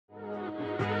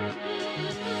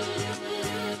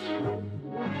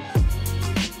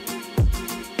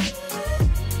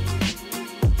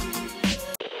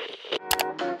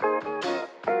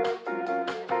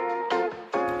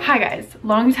guys,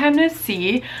 long time no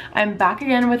see. I'm back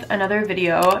again with another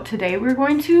video. Today we're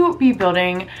going to be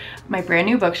building my brand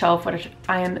new bookshelf, which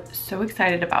I am so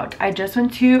excited about. I just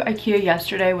went to IKEA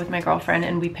yesterday with my girlfriend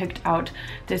and we picked out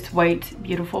this white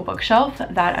beautiful bookshelf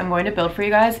that I'm going to build for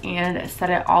you guys and set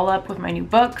it all up with my new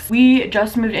books. We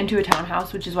just moved into a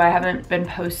townhouse, which is why I haven't been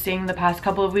posting the past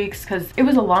couple of weeks because it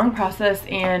was a long process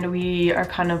and we are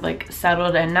kind of like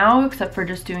settled in now, except for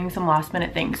just doing some last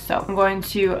minute things. So I'm going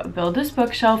to build this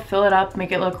bookshelf, fill it up,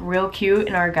 make it look real cute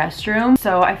in our guest room.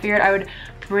 So I figured I would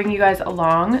bring you guys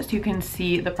along so you can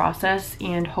see the process,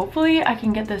 and hopefully I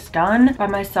can get this done by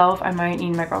myself. I might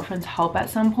need my girlfriend's help at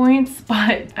some points,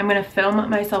 but I'm gonna film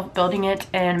myself building it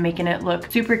and making it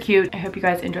look super cute. I hope you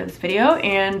guys enjoy this video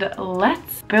and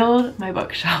let's build my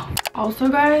bookshelf. Also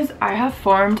guys, I have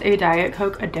formed a Diet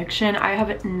Coke addiction. I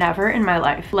have never in my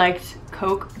life liked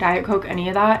Coke, Diet Coke, any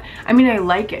of that. I mean, I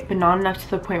like it, but not enough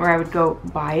to the point where I would go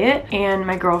buy it. And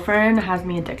my girlfriend has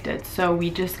me addicted, so we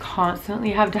just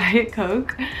constantly have Diet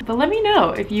Coke. But let me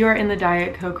know if you are in the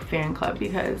Diet Coke fan club,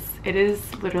 because it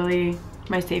is literally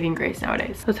my saving grace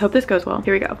nowadays. Let's hope this goes well.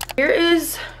 Here we go. Here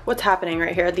is what's happening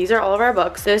right here. These are all of our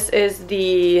books. This is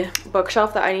the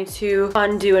bookshelf that I need to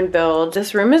undo and build.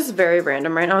 This room is very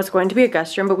random right now. It's going to be a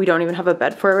guest room, but we don't even have a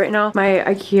bed for it right now. My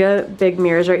IKEA big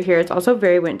mirrors right here. It's also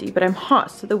very windy, but I'm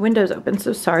hot, so the window's open,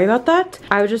 so sorry about that.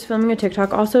 I was just filming a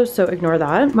TikTok also, so ignore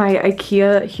that. My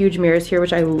IKEA huge mirrors here,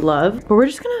 which I love, but we're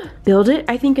just gonna build it,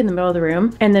 I think, in the middle of the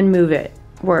room and then move it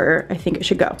where I think it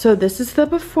should go. So this is the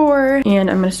before, and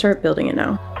I'm gonna start building it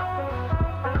now.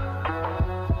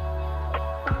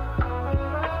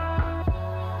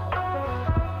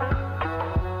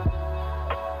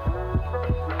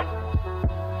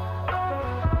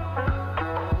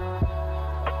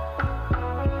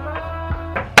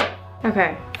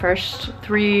 Okay, first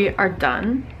 3 are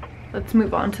done. Let's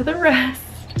move on to the rest.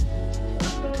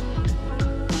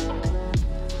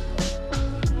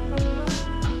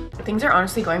 Things are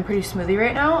honestly going pretty smoothly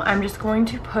right now. I'm just going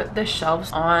to put the shelves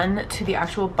on to the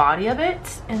actual body of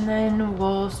it, and then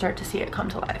we'll start to see it come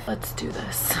to life. Let's do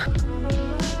this.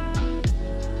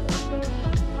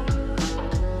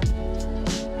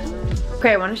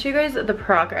 Okay, I want to show you guys the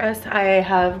progress. I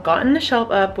have gotten the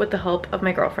shelf up with the help of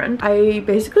my girlfriend. I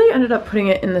basically ended up putting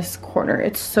it in this corner.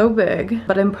 It's so big,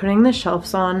 but I'm putting the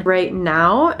shelves on right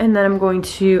now, and then I'm going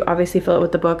to obviously fill it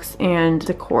with the books and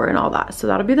decor and all that. So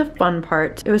that'll be the fun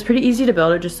part. It was pretty easy to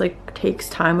build. It just like takes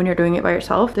time when you're doing it by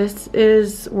yourself. This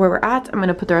is where we're at. I'm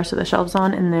gonna put the rest of the shelves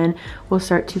on, and then we'll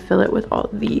start to fill it with all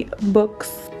the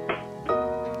books.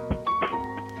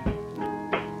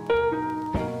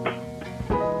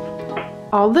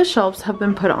 All the shelves have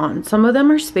been put on. Some of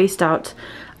them are spaced out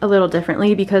a little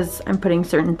differently because I'm putting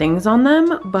certain things on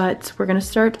them, but we're gonna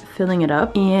start filling it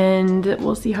up and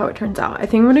we'll see how it turns out. I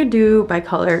think I'm gonna do by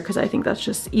color because I think that's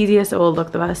just easiest. It will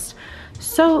look the best.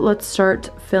 So let's start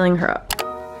filling her up.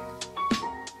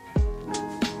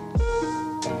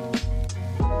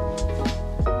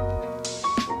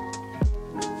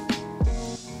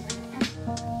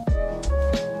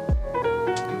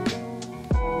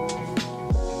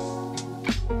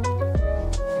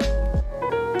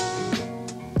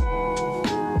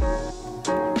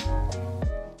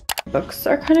 Books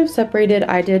are kind of separated.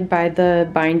 I did by the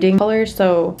binding color,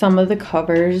 so some of the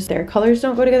covers, their colors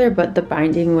don't go together, but the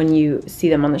binding, when you see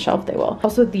them on the shelf, they will.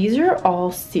 Also, these are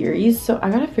all series, so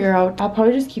I gotta figure out, I'll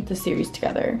probably just keep the series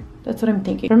together. That's what I'm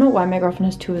thinking. I don't know why my girlfriend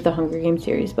has 2 of the Hunger Games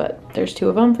series, but there's 2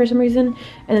 of them for some reason.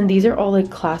 And then these are all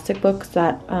like classic books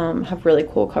that have really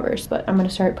cool covers, but I'm gonna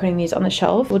start putting these on the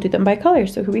shelf. We'll do them by color,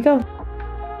 so here we go.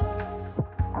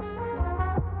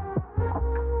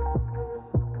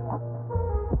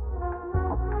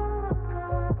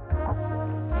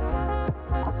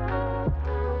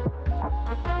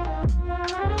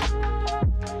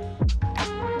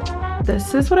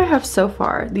 This is what I have so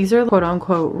far. These are quote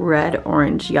unquote red,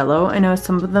 orange, yellow. I know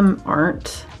some of them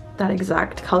aren't that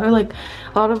exact color. Like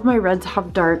a lot of my reds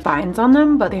have dark lines on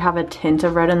them, but they have a tint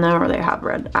of red in them, or they have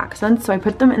red accents. So I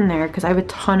put them in there because I have a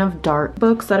ton of dark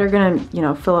books that are gonna, you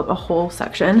know, fill up a whole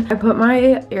section. I put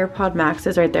my AirPod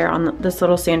Maxes right there on this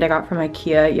little stand I got from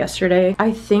IKEA yesterday.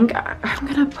 I think I'm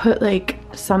gonna put like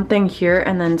something here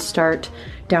and then start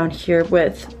down here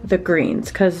with the greens,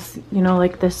 because you know,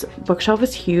 like this bookshelf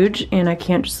is huge and I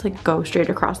can't just like go straight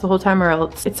across the whole time, or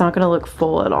else it's not gonna look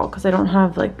full at all, because I don't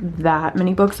have like that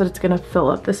many books that it's gonna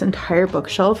fill up this entire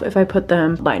bookshelf if I put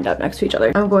them lined up next to each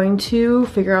other. I'm going to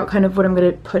figure out kind of what I'm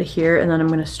gonna put here, and then I'm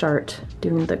gonna start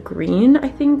doing the green, I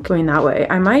think, going that way.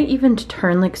 I might even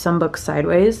turn like some books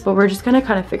sideways, but we're just gonna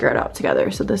kind of figure it out together.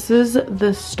 So this is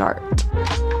the start.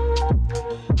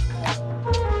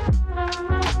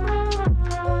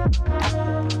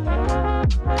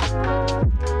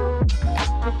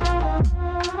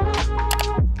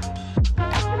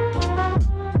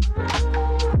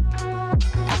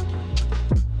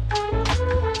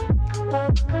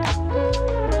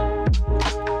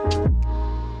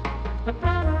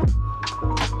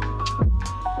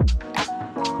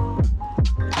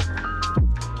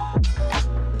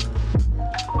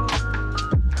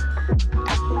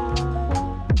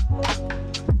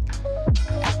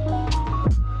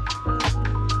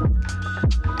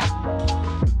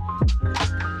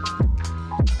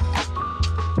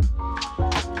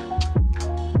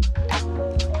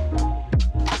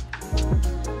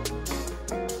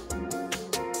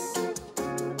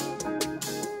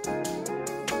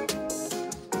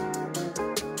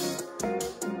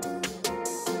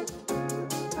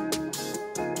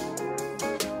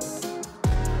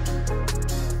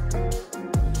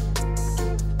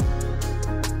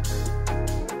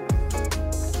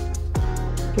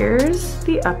 here's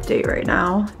the update right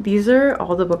now. These are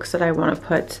all the books that I want to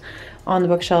put on the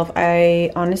bookshelf.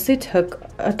 I honestly took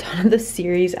a ton of the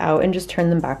series out and just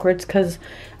turned them backwards because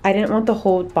I didn't want the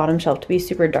whole bottom shelf to be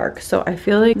super dark. So I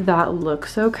feel like that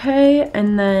looks okay.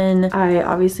 And then I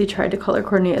obviously tried to color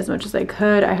coordinate as much as I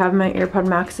could. I have my AirPod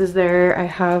Maxes there. I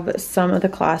have some of the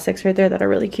classics right there that are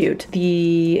really cute.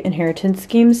 The Inheritance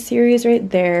Schemes series right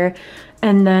there.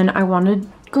 And then I wanted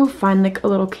go find like a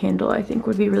little candle I think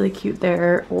would be really cute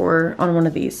there or on one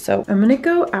of these. So I'm gonna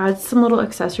go add some little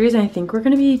accessories and I think we're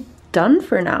gonna be done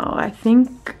for now. I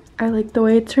think I like the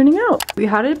way it's turning out. We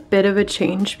had a bit of a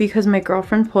change because my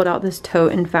girlfriend pulled out this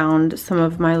tote and found some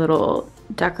of my little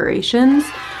decorations.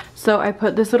 So I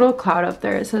put this little cloud up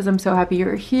there. It says, "I'm so happy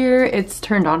you're here." It's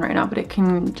turned on right now, but it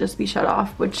can just be shut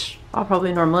off, which I'll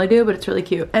probably normally do, but it's really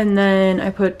cute. And then I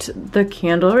put the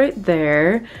candle right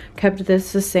there, kept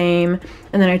this the same.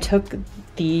 And then I took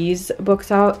these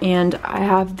books out and I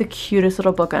have the cutest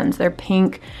little bookends. They're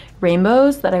pink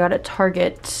rainbows that I got at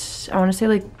Target, I want to say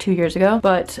like 2 years ago,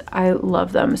 but I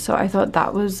love them. So I thought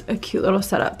that was a cute little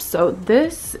setup. So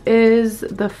this is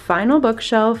the final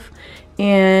bookshelf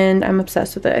and I'm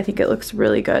obsessed with it. I think it looks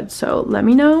really good. So let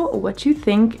me know what you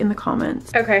think in the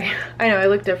comments. Okay, I know I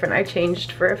look different. I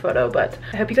changed for a photo, but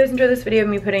I hope you guys enjoyed this video of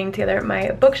me putting together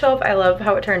my bookshelf. I love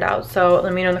how it turned out. So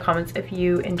let me know in the comments if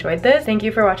you enjoyed this. Thank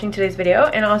you for watching today's video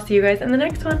and I'll see you guys in the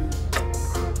next one.